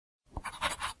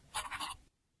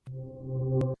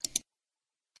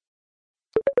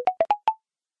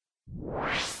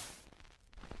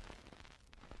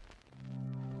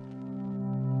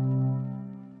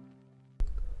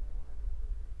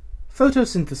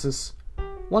Photosynthesis,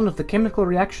 one of the chemical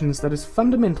reactions that is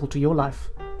fundamental to your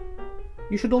life.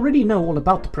 You should already know all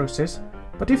about the process,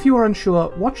 but if you are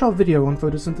unsure, watch our video on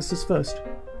photosynthesis first.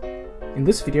 In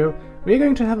this video, we are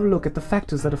going to have a look at the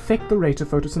factors that affect the rate of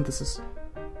photosynthesis.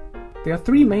 There are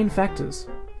three main factors: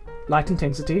 light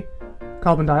intensity,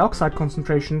 carbon dioxide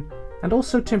concentration, and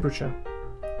also temperature.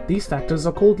 These factors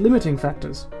are called limiting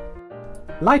factors.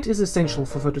 Light is essential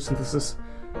for photosynthesis,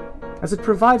 as it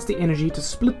provides the energy to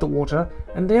split the water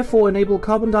and therefore enable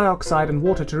carbon dioxide and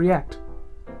water to react.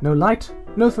 No light,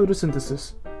 no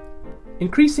photosynthesis.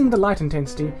 Increasing the light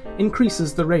intensity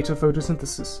increases the rate of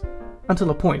photosynthesis,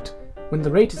 until a point when the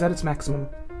rate is at its maximum.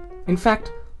 In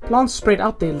fact, plants spread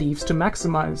out their leaves to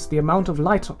maximize the amount of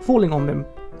light falling on them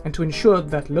and to ensure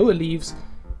that lower leaves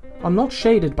are not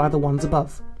shaded by the ones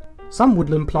above. Some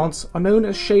woodland plants are known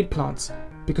as shade plants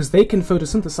because they can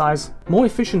photosynthesize more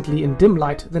efficiently in dim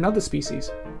light than other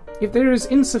species. If there is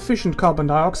insufficient carbon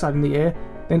dioxide in the air,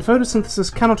 then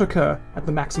photosynthesis cannot occur at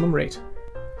the maximum rate.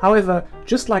 However,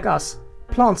 just like us,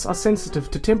 plants are sensitive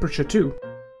to temperature too.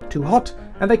 Too hot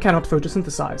and they cannot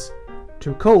photosynthesize.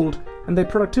 Too cold and their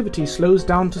productivity slows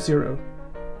down to zero.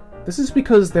 This is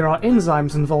because there are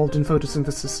enzymes involved in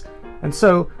photosynthesis, and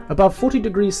so above 40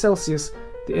 degrees Celsius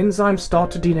the enzymes start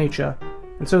to denature,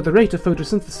 and so the rate of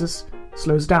photosynthesis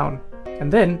slows down.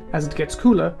 And then, as it gets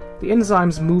cooler, the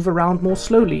enzymes move around more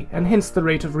slowly and hence the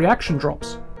rate of reaction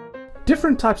drops.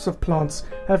 Different types of plants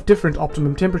have different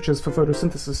optimum temperatures for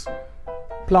photosynthesis.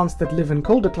 Plants that live in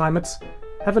colder climates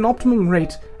have an optimum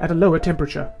rate at a lower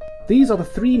temperature. These are the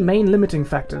three main limiting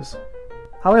factors.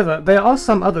 However, there are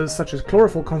some others such as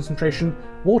chlorophyll concentration,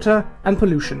 water, and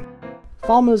pollution.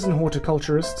 Farmers and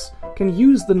horticulturists can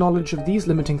use the knowledge of these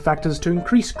limiting factors to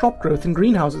increase crop growth in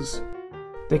greenhouses.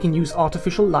 They can use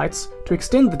artificial lights to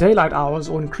extend the daylight hours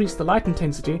or increase the light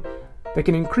intensity. They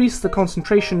can increase the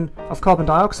concentration of carbon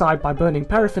dioxide by burning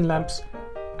paraffin lamps,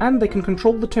 and they can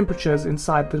control the temperatures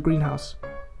inside the greenhouse.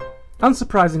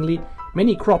 Unsurprisingly,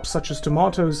 many crops such as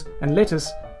tomatoes and lettuce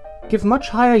give much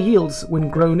higher yields when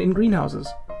grown in greenhouses.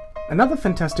 Another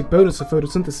fantastic bonus of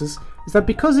photosynthesis is that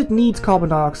because it needs carbon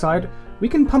dioxide, we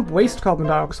can pump waste carbon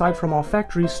dioxide from our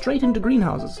factories straight into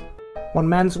greenhouses. One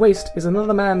man's waste is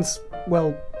another man's,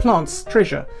 well, plant's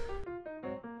treasure.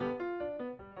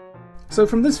 So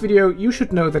from this video, you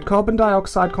should know that carbon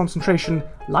dioxide concentration,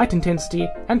 light intensity,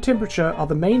 and temperature are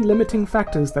the main limiting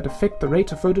factors that affect the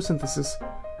rate of photosynthesis.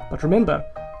 But remember,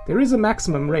 there is a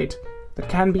maximum rate that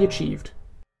can be achieved.